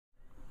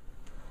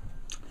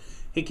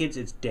Hey kids,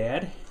 it's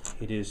Dad.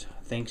 It is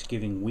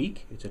Thanksgiving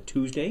week. It's a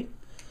Tuesday.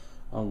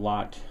 A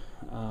lot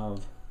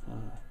of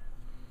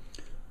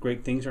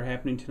great things are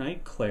happening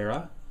tonight.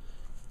 Clara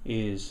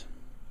is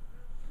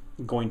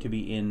going to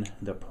be in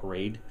the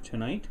parade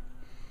tonight.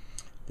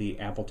 The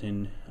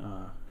Appleton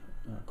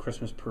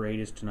Christmas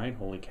parade is tonight.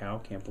 Holy cow,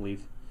 can't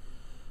believe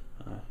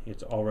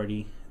it's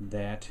already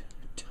that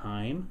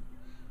time.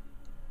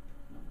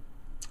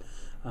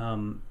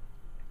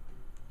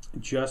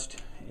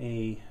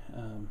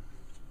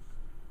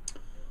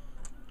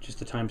 Just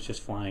the time's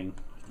just flying.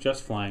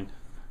 Just flying.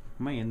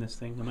 Am I in this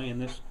thing? Am I in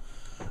this?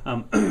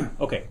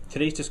 Okay,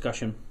 today's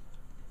discussion,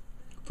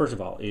 first of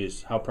all,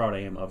 is how proud I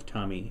am of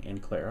Tommy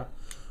and Clara,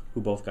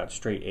 who both got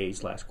straight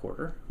A's last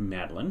quarter.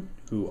 Madeline,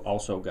 who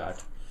also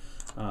got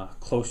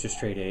close to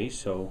straight A's,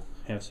 so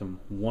have some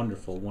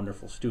wonderful,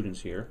 wonderful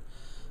students here.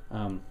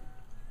 And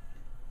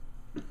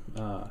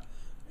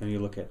you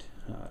look at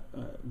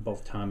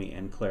both Tommy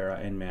and Clara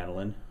and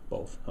Madeline,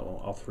 both,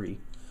 all three,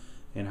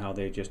 and how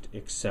they just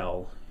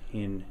excel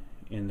in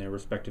their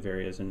respective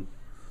areas. And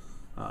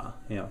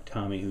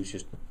Tommy, who's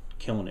just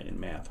killing it in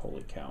math,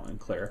 holy cow, and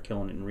Clara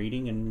killing it in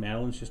reading, and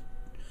Madeline's just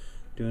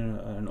doing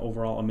an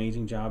overall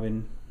amazing job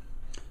in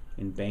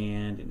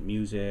band and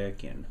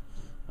music and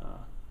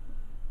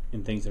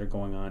things that are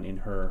going on in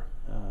her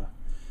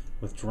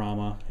with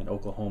drama in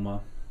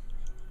Oklahoma.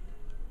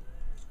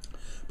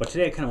 But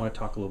today I kind of want to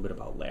talk a little bit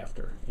about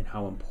laughter and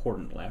how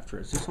important laughter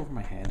is. Is this over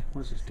my head?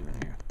 What is this doing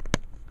here?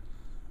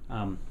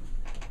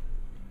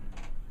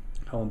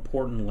 How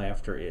important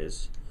laughter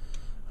is.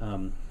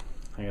 I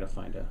gotta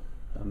find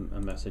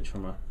a message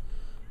from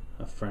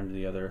a friend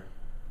the other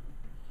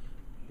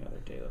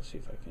day. Let's see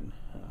if I can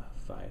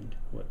find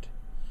what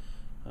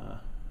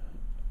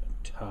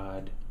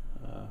Todd,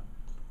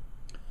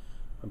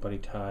 my buddy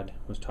Todd,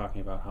 was talking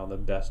about, how the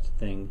best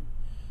thing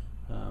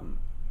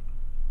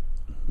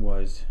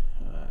was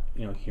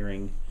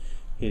hearing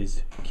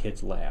his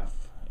kids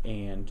laugh,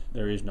 and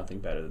there is nothing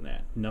better than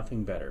that.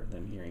 Nothing better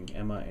than hearing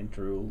Emma and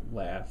Drew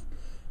laugh,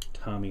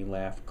 Tommy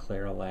laugh,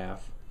 Clara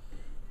laugh,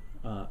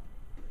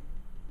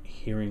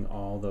 hearing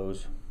all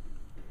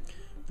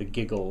the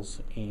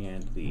giggles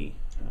and the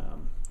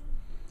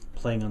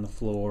playing on the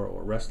floor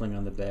or wrestling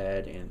on the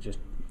bed, and just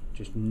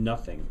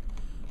nothing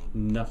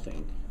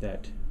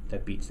that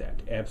beats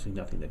that.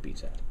 Absolutely nothing that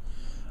beats that.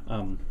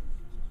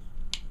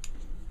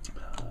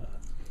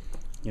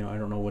 I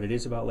don't know what it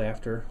is about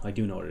laughter. I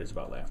do know what it is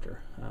about laughter.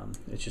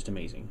 It's just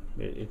amazing.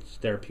 It's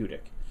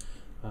therapeutic.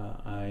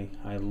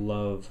 I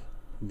love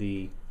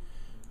the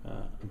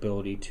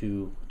ability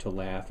to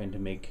laugh and to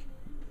make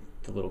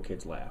the little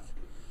kids laugh.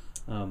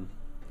 And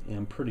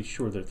I'm pretty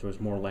sure that if there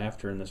was more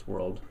laughter in this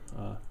world,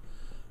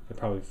 it'd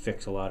probably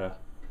fix a lot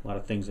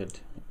of things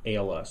that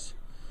ail us.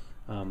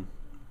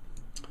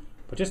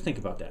 But just think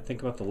about that.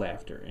 Think about the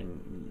laughter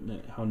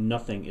and how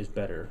nothing is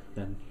better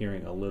than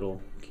hearing a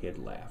little kid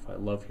laugh. I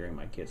love hearing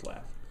my kids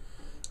laugh.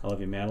 I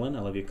love you, Madeline. I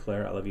love you,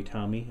 Claire. I love you,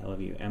 Tommy. I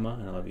love you, Emma.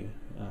 And I love you,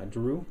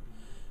 Drew.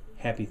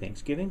 Happy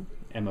Thanksgiving.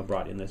 Emma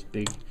brought in this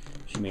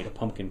she made a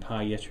pumpkin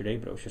pie yesterday,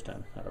 but it was just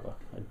out of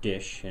a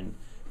dish, and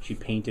she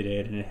painted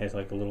it, and it has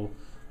like a little,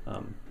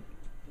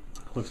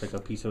 looks like a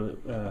piece of,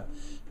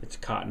 it's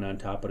cotton on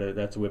top, but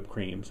that's whipped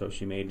cream. So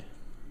she made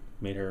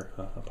her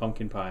a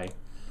pumpkin pie.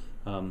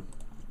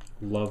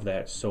 Love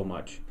that so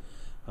much.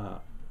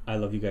 I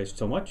love you guys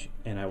so much,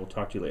 and I will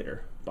talk to you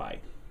later. Bye.